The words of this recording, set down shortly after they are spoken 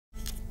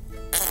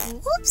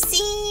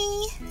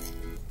Whoopsie!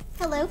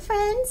 Hello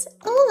friends!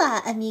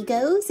 Hola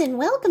amigos and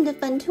welcome to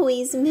Fun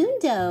Toys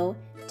Mundo.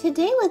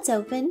 Today let's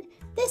open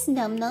this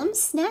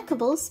Noms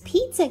Snackables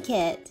pizza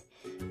kit.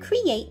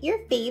 Create your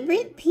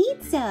favorite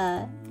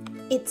pizza.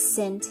 It's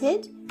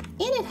scented and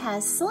it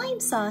has slime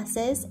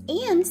sauces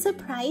and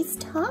surprise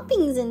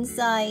toppings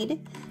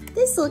inside.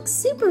 This looks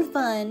super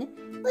fun.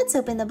 Let's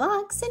open the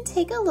box and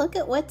take a look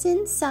at what's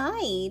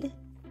inside.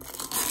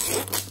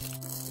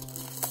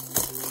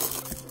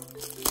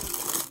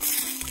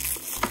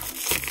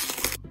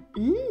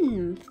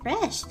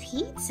 Fresh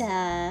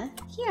pizza.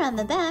 Here on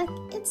the back,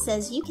 it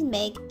says you can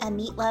make a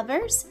meat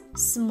lovers,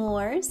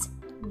 s'mores,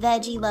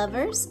 veggie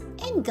lovers,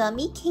 and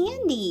gummy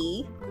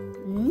candy.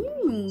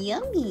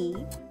 Yummy.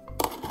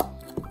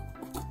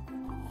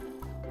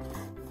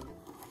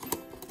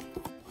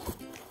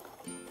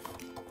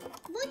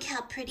 Look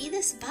how pretty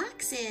this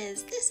box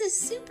is. This is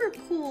super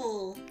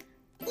cool.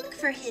 Look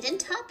for hidden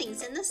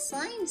toppings in the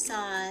slime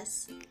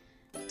sauce.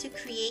 To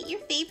create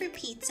your favorite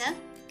pizza,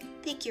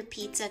 pick your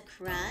pizza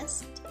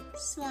crust,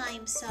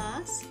 slime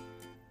sauce,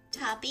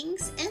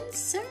 toppings, and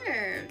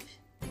serve.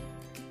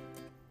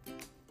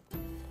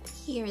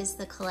 Here is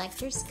the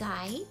collector's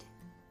guide,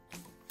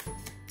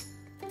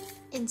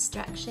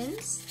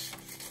 instructions,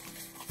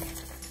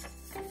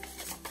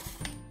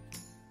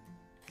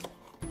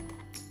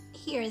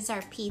 here is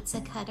our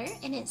pizza cutter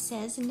and it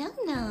says Num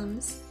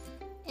Noms.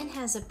 It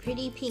has a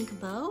pretty pink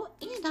bow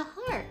and a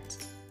heart.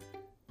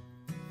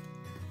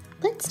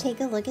 Let's take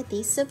a look at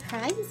these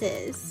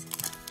surprises.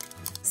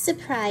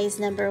 Surprise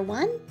number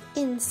 1,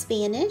 in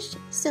Spanish,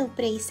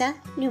 sorpresa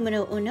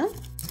número 1.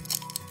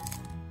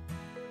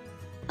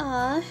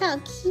 Aw, how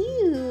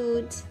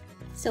cute!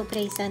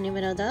 Sorpresa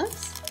número 2.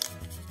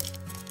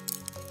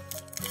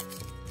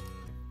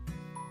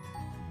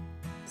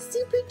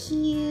 Super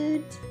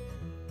cute!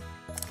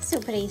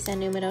 Sorpresa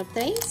número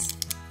 3.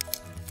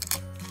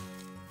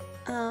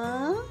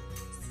 Aw,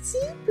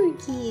 super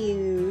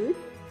cute!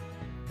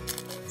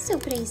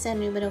 Sorpresa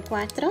número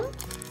 4.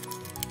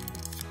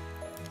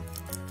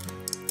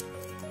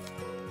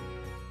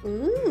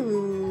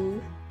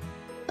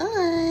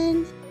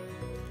 Fun!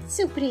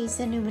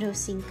 Sorpresa número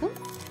 5.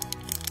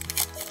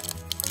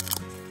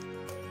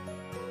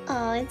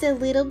 Oh, it's a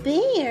little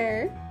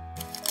bear.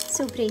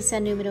 Sorpresa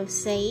número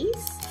 6.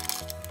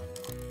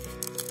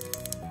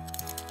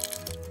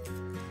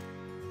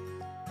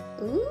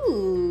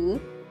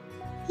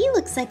 He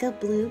looks like a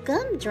blue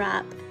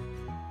gumdrop.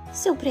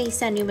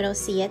 Sorpresa número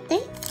 7.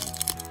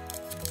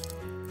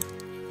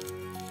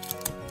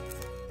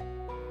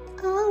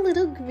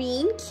 Little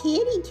green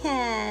kitty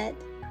cat.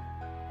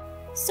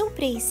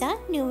 Sorpresa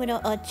número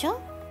 8.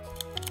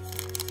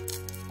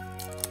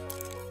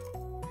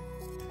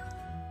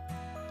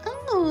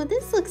 Oh,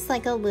 this looks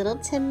like a little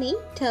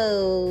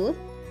tomato.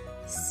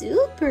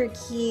 Super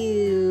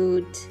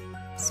cute.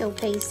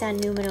 Sorpresa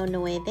número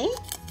 9.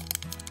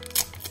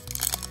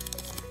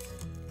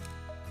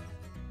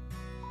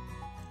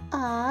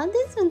 Aw,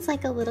 this one's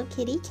like a little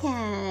kitty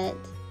cat.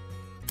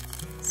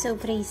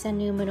 Sorpresa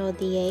número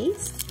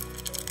 10.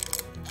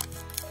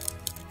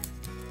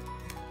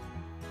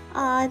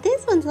 Aw,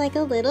 this one's like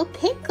a little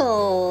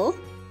pickle.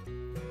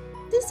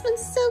 This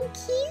one's so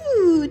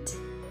cute.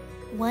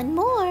 One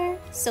more.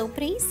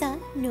 Sorpresa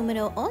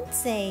número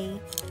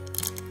 11.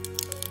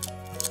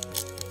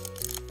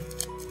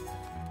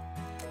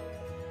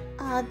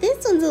 Aw,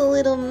 this one's a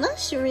little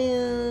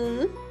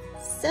mushroom.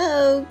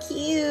 So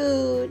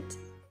cute.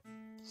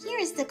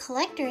 Here's the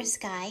collector's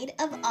guide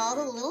of all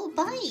the little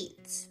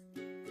bites.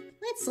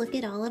 Let's look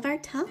at all of our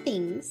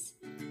toppings.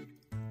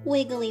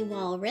 Wiggly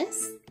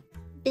walrus,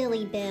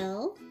 Billy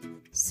Bell,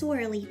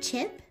 Swirly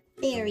Chip,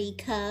 Berry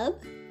Cub,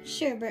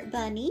 Sherbet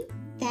Bunny,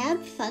 Fab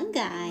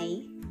Fungi,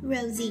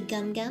 Rosie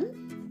Gum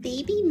Gum,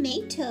 Baby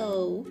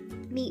Mato,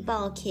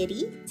 Meatball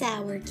Kitty,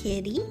 Sour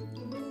Kitty,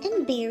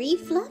 and Berry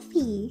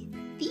Fluffy.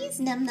 These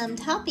Num Num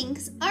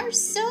toppings are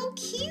so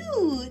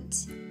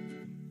cute!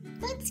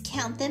 Let's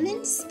count them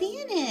in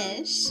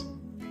Spanish.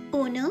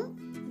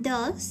 1,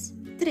 2,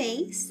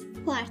 3,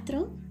 4,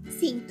 5,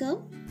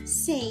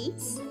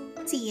 6,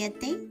 7,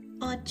 8,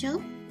 9,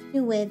 10,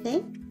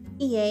 11.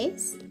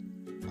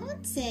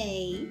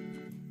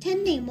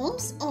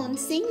 Tenemos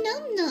 11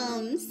 Num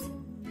Noms.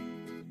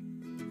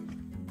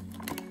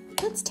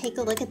 Let's take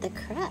a look at the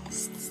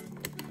crusts.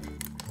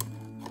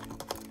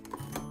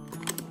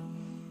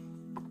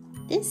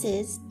 This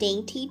is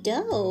Dainty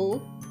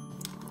Dough.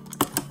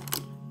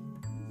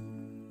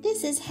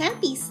 This is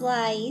Happy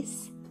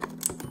Slice.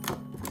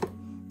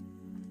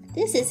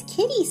 This is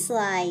Kitty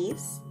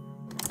Slice.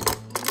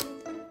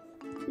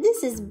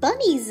 This is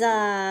Bunny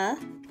Za.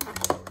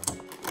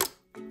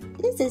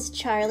 This is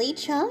Charlie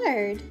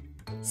Chard.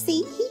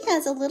 See, he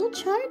has a little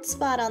chard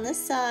spot on the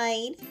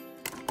side.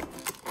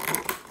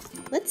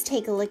 Let's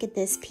take a look at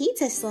this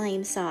pizza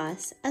slime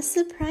sauce, a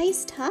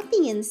surprise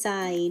topping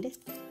inside.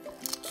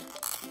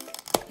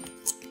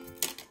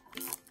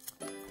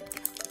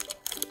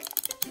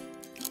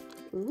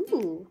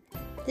 Ooh,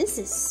 this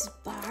is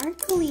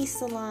sparkly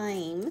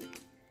slime.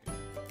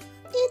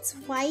 It's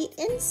white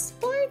and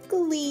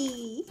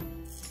sparkly.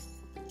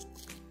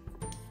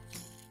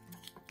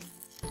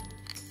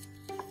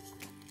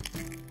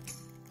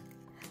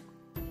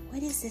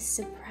 What is this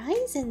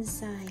surprise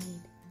inside?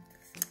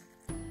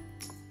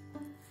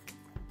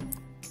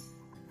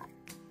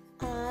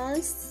 Aw,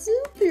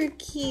 super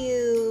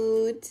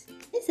cute.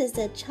 This is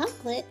a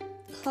chocolate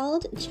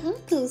called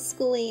Choco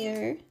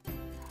Square.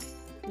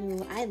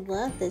 Ooh, I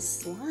love this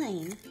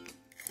slime.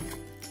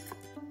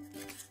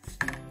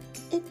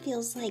 It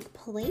feels like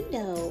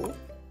Play-Doh.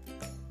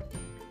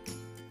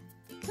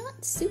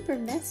 Not super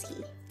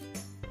messy.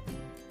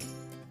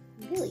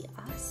 Really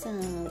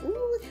awesome.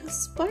 Ooh, look how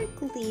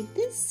sparkly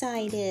this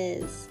side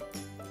is.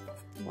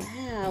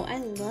 Wow, I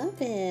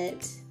love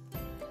it.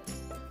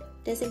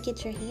 Doesn't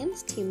get your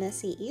hands too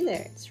messy either.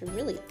 It's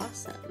really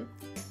awesome.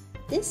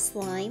 This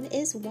slime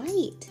is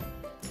white.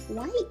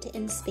 White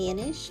in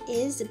Spanish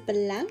is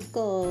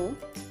blanco.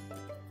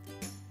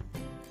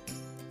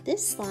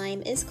 This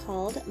slime is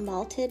called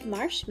malted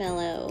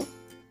marshmallow.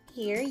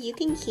 Here you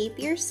can keep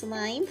your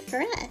slime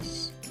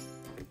fresh.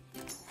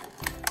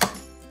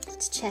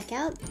 Let's check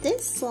out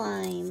this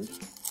slime.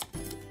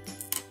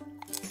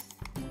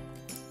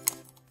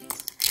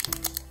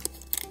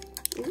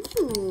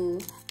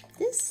 Ooh,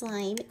 this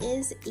slime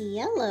is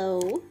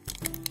yellow.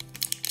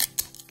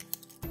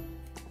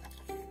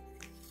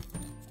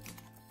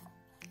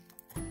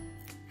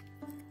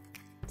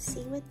 Let's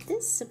see what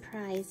this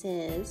surprise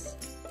is.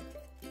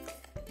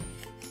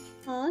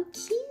 Aw,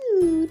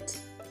 cute!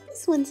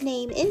 This one's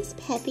name is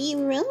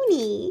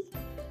Pepperoni.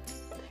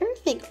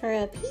 Perfect for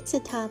a pizza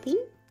topping.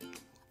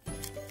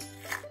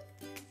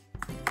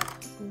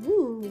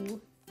 Ooh,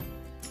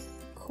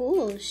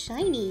 cool,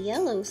 shiny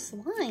yellow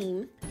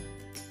slime.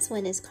 This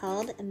one is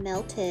called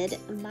melted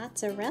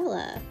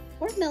mozzarella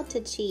or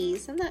melted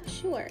cheese, I'm not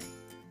sure.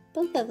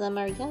 Both of them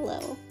are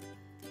yellow.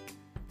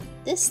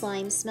 This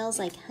slime smells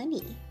like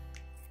honey.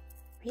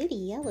 Pretty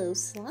yellow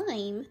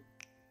slime.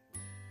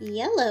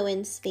 Yellow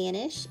in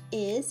Spanish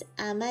is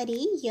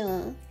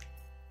amarillo.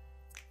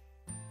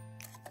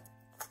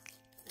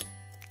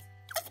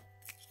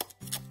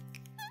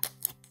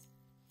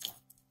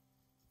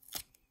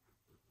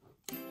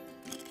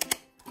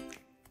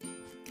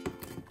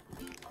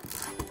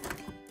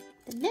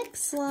 The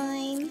next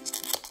slime.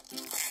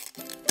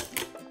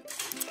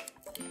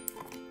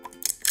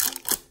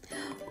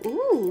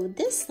 Ooh,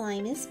 this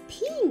slime is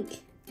pink.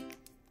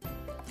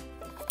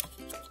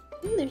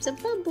 Ooh, there's a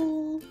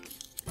bubble.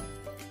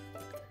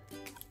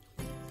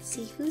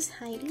 See who's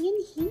hiding in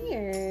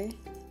here.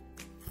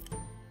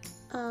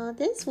 Aw,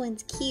 this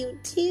one's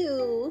cute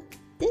too.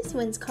 This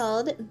one's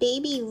called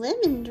Baby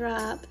Lemon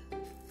Drop.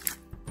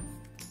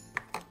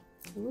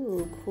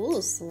 Ooh,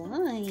 cool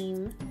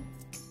slime.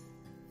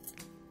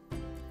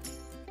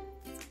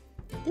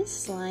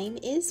 This slime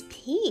is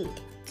pink.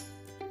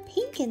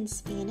 Pink in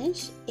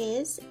Spanish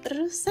is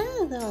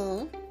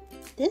rosado.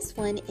 This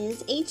one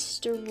is a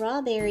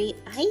strawberry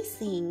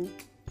icing,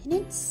 and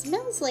it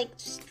smells like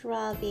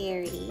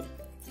strawberry.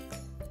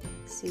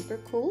 Super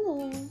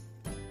cool.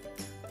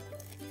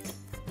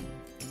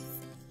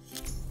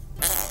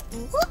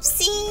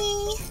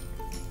 Whoopsie!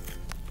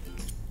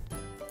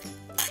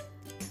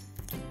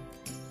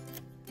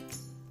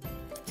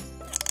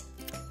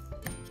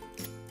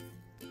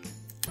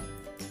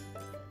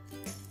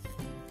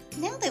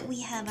 Now that we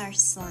have our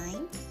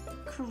slime,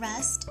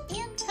 crust,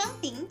 and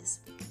toppings,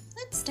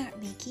 let's start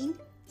making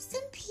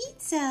some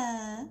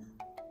pizza.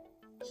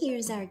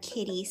 Here's our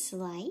kitty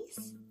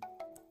slice.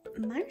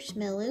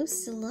 Marshmallow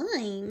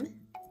slime,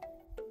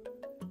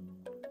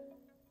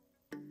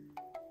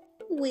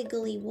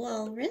 wiggly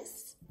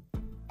walrus,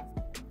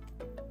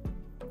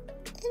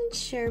 and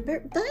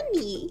sherbet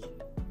bunny.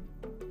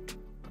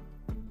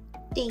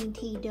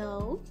 Dainty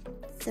dough,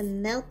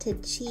 some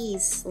melted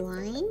cheese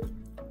slime,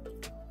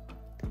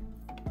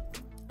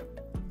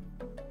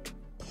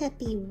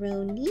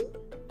 pepperoni,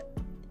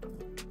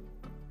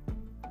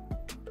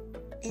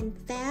 and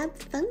fab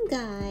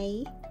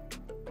fungi.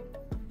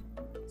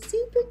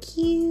 Super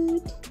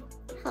cute.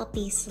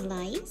 Hoppy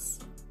slice,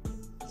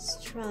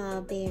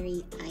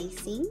 strawberry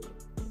icing,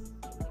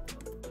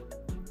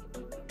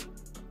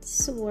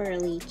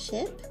 swirly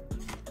chip,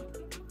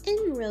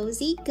 and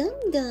rosy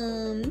gum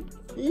gum.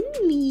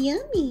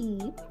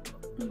 Yummy.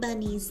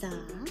 Bunny za,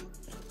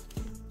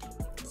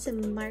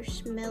 some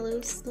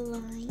marshmallow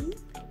slime,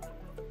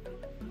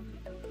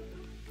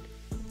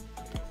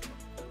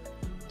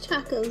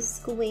 Choco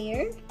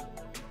Square,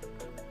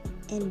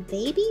 and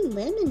Baby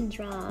Lemon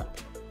Drop.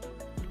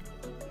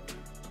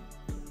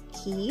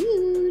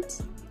 Cute!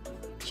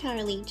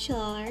 Charlie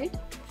Chard,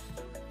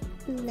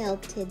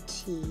 melted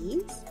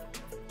cheese,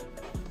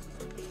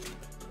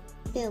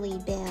 Billy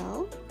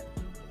Bell,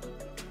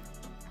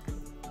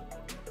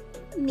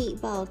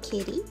 Meatball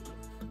Kitty,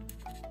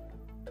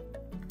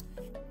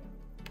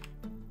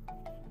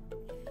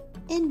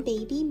 and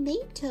Baby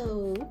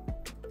Mato.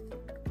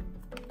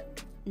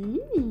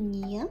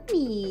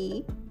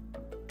 Yummy!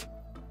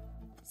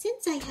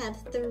 Since I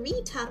have 3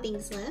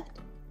 toppings left,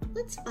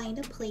 let's find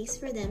a place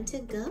for them to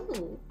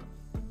go.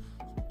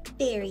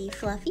 Berry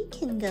Fluffy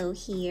can go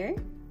here.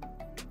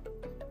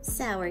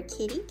 Sour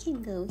Kitty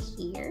can go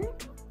here.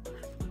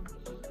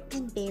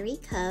 And Berry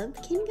Cub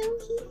can go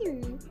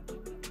here.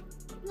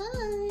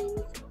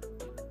 Fun!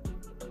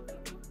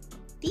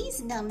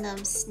 These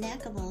Noms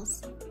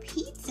Snackables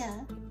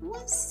pizza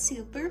was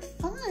super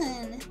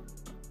fun.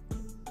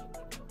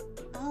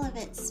 All of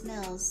it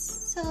smells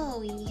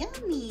so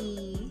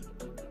yummy.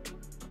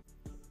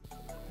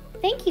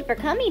 Thank you for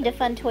coming to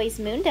Fun Toys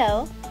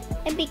Mundo,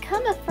 and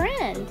become a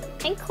friend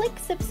and click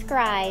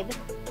subscribe.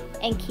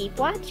 And keep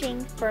watching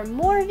for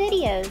more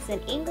videos in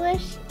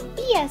English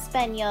y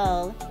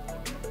Español.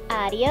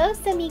 Adios,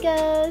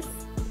 amigos!